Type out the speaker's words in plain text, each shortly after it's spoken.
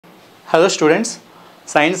Hello students,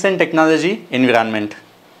 Science and Technology Environment.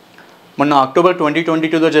 మొన్న October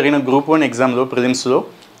 2022లో జరిగిన group 1 ఎగ్జామ్లో ప్రిలిమ్స్లో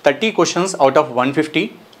 30 questions out of 150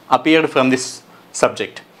 appeared from this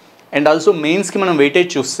subject. And also మెయిన్స్కి మనం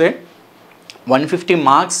weightage చూస్తే 150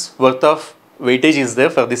 marks worth of weightage is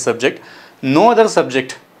there for this subject. No other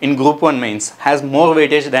subject in group 1 mains has more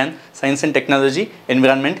weightage than science and technology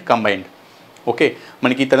environment combined. Okay,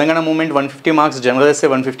 మనకి Telangana moment 150 marks, general essay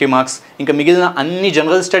 150 marks, ఇంకా మిగిలిన అన్ని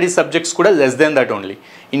general studies subjects కూడా less than that only.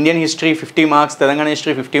 Indian history 50 marks, Telangana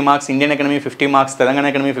history 50 marks, Indian economy 50 marks, Telangana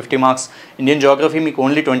economy 50 marks, Indian geography మీకు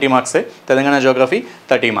only 20 మార్క్సే, Telangana geography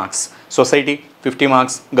 30 marks, society 50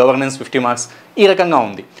 marks, governance 50 marks, ఈ రకంగా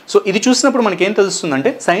ఉంది. So ఇది చూసినప్పుడు మనకి ఏం తెలుస్తుందంటే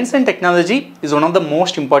science and technology is one of the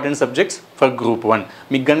most important subjects for group 1.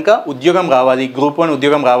 మీకు కనుక ఉద్యోగం రావాలి, గ్రూప్ 1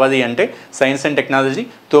 ఉద్యోగం రావాలి అంటే సైన్స్ అండ్ టెక్నాలజీ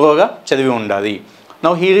త్వరగా చదివి ఉండాలి.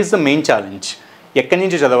 Now here is the main challenge. ఎక్కడి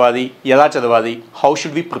నుంచి చదవాలి, ఎలా చదవాలి, how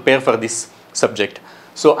should we prepare for this subject?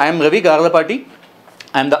 So I am Ravi Garlapati.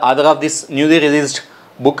 I am the author of this newly released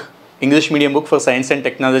book, English medium book for science and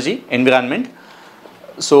technology environment.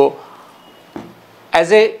 So as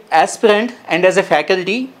a aspirant and as a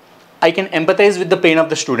faculty, I can empathize with the pain of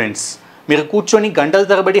the students. మీరు కూర్చొని గంటల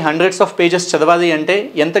తరబడి hundreds of pages చదవాలి అంటే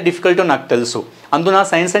ఎంత డిఫికల్టో నాకు తెలుసు. అందున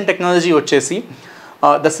సైన్స్ అండ్ టెక్నాలజీ వచ్చేసి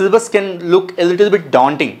the syllabus can look a little bit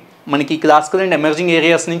daunting. మనకి క్లాసికల్ అండ్ ఎమర్జింగ్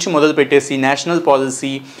ఏరియాస్ నుంచి మొదలు పెట్టేసి national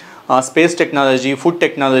policy, space technology, food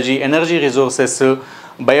technology, energy resources,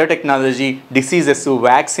 biotechnology, diseases,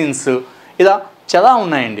 vaccines, ఇలా చాలా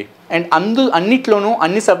ఉన్నాయండి. అండ్ అన్నిట్లోనూ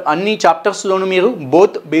అన్ని చాప్టర్స్లోనూ మీరు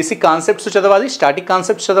బోత్ బేసిక్ కాన్సెప్ట్స్ చదవాలి, స్టాటిక్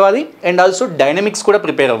కాన్సెప్ట్స్ చదవాలి, అండ్ ఆల్సో డైనమిక్స్ కూడా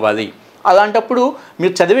ప్రిపేర్ అవ్వాలి. అలాంటప్పుడు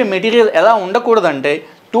మీరు చదివే మెటీరియల్ ఎలా ఉండకూడదంటే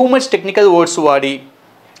టూ మచ్ టెక్నికల్ వర్డ్స్ వాడి,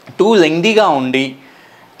 టూ లెంగ్దీగా ఉండి,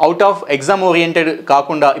 అవుట్ ఆఫ్ ఎగ్జామ్ ఓరియంటెడ్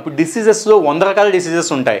కాకుండా. ఇప్పుడు డిసీజెస్లో 100 రకాల డిసీజెస్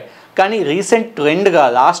ఉంటాయి, కానీ రీసెంట్ ట్రెండ్గా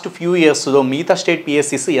లాస్ట్ ఫ్యూ ఇయర్స్లో మిగతా స్టేట్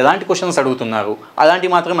పిఎస్సిస్ ఎలాంటి క్వశ్చన్స్ అడుగుతున్నారు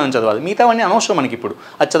అలాంటివి మాత్రమే మనం చదవాలి. మిగతావన్నీ అనవసరం మనకి. ఇప్పుడు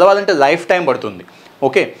అది చదవాలంటే లైఫ్ టైం పడుతుంది.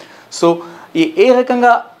 ఓకే, సో ఏ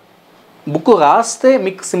రకంగా బుక్ రాస్తే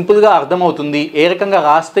మీకు సింపుల్గా అర్థమవుతుంది, ఏ రకంగా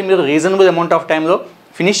రాస్తే మీరు రీజనబుల్ అమౌంట్ ఆఫ్ టైంలో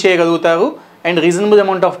ఫినిష్ చేయగలుగుతారు అండ్ రీజనబుల్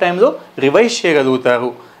అమౌంట్ ఆఫ్ టైంలో రివైజ్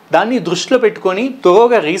చేయగలుగుతారు, దాన్ని దృష్టిలో పెట్టుకొని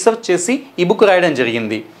త్వరగా రీసెర్చ్ చేసి ఈ బుక్ రాయడం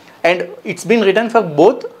జరిగింది. And it's been written for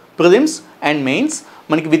both prelims and mains.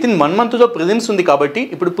 మనకి వితిన్ 1 మంత్లో ప్రిలిమ్స్ ఉంది కాబట్టి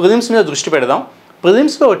ఇప్పుడు ప్రిలిమ్స్ మీద దృష్టి పెడదాం.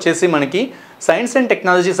 ప్రిలిమ్స్లో వచ్చేసి మనకి science and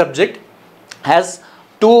technology subject has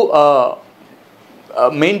 2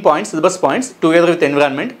 main points, syllabus points, together with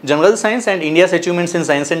environment, general science and India's achievements in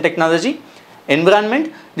science and technology, environment,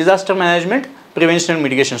 disaster management, prevention and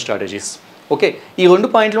mitigation strategies. Okay, ఈ 2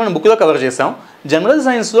 పాయింట్లు మనం బుక్లో కవర్ చేసాం. జనరల్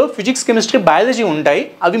సైన్స్లో physics, chemistry, biology ఉంటాయి,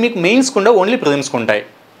 అవి మీకు మెయిన్స్కి ఉండవు, ఓన్లీ ప్రిలిమ్స్కి ఉంటాయి.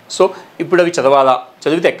 సో ఇప్పుడు అవి చదవాలా,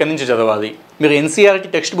 చదివితే ఎక్కడి నుంచి చదవాలి? మీరు ఎన్సీఆర్టీ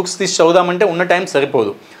టెక్స్ట్ బుక్స్ తీసి చదువుదామంటే ఉన్న టైం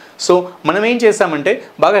సరిపోదు. సో మనం ఏం చేసామంటే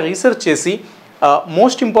బాగా రీసెర్చ్ చేసి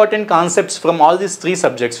most important concepts from all these 3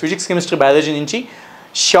 subjects, physics, chemistry, biology నుంచి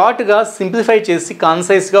షార్ట్గా సింప్లిఫై చేసి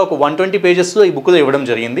కాన్సైజ్గా ఒక 120 పేజెస్లో ఈ బుక్లో ఇవ్వడం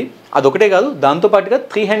జరిగింది. అదొకటే కాదు, దాంతోపాటుగా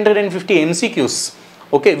 350 MCQs,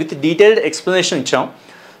 okay, with detailed explanation ఇచ్చాం.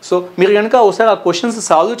 సో మీరు కనుక ఒకసారి ఆ క్వశ్చన్స్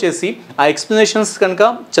సాల్వ్ చేసి ఆ ఎక్స్ప్లెనేషన్స్ కనుక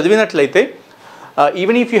చదివినట్లయితే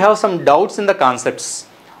even if you have some doubts in the concepts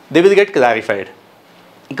they will get clarified.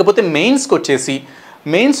 ఇకపోతే మెయిన్స్కి వచ్చేసి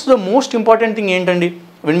మెయిన్స్లో మోస్ట్ ఇంపార్టెంట్ థింగ్ ఏంటండి,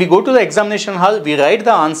 when we go to the examination hall we write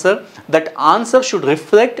the answer, that answer should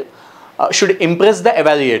reflect, should impress the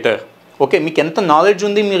evaluator. Okay, మీకు ఎంత knowledge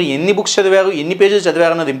ఉంది, మీరు ఎన్ని బుక్స్ చదివారు, ఎన్ని పేజెస్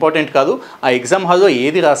చదివారు అన్నది ఇంపార్టెంట్ కాదు, ఆ ఎగ్జామ్ హాల్లో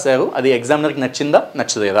ఏది రాశారు అది ఎగ్జామినర్కి నచ్చిందా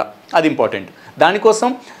నచ్చలేదా అది ఇంపార్టెంట్. దానికోసం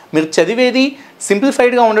మీరు చదివేది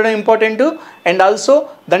సింప్లిఫైడ్గా ఉండడం ఇంపార్టెంట్, అండ్ ఆల్సో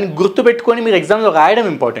దాన్ని గుర్తుపెట్టుకొని మీరు ఎగ్జామ్లో రాయడం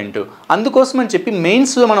ఇంపార్టెంట్. అందుకోసం అని చెప్పి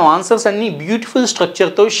మెయిన్స్లో మనం ఆన్సర్స్ అన్నీ బ్యూటిఫుల్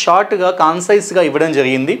స్ట్రక్చర్తో షార్ట్గా కాన్సైజ్గా ఇవ్వడం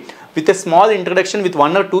జరిగింది, with a small introduction with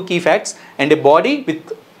 1 or 2 key facts and a body with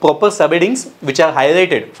proper subheadings which are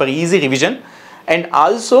highlighted for easy revision, and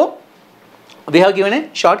also we have given a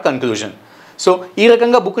short conclusion. So ఈ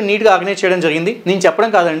రకంగా book నీట్గా organise చేయడం జరిగింది. నేను చెప్పడం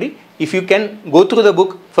కాదండి, if you can go through the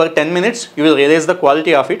book for 10 minutes you will realise the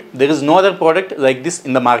quality of it. There is no other product like this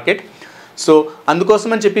in the market. So అందుకోసం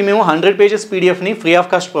అని చెప్పి మేము 100 pages పీడిఎఫ్ని free of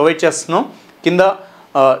cost provide చేస్తున్నాం. కింద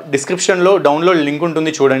డిస్క్రిప్షన్లో download link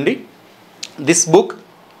ఉంటుంది, చూడండి. This book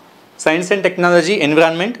science and technology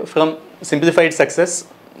environment from simplified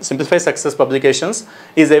success publications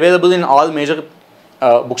is available in all major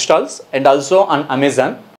book stalls and also on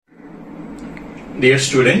Amazon. Dear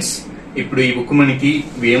students, ఇప్పుడు ఈ బుక్ మనకి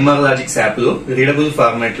VMR Logics యాప్లో readable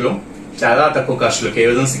ఫార్మాట్లో చాలా తక్కువ కాస్ట్లో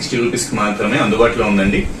కేవలం 60 రూపీస్కి మాత్రమే అందుబాటులో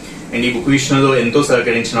ఉందండి. అండ్ ఈ బుక్ విషయంలో ఎంతో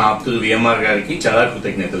సహకరించిన ఆప్తులు VMR గారికి చాలా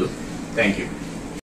కృతజ్ఞతలు. Thank you.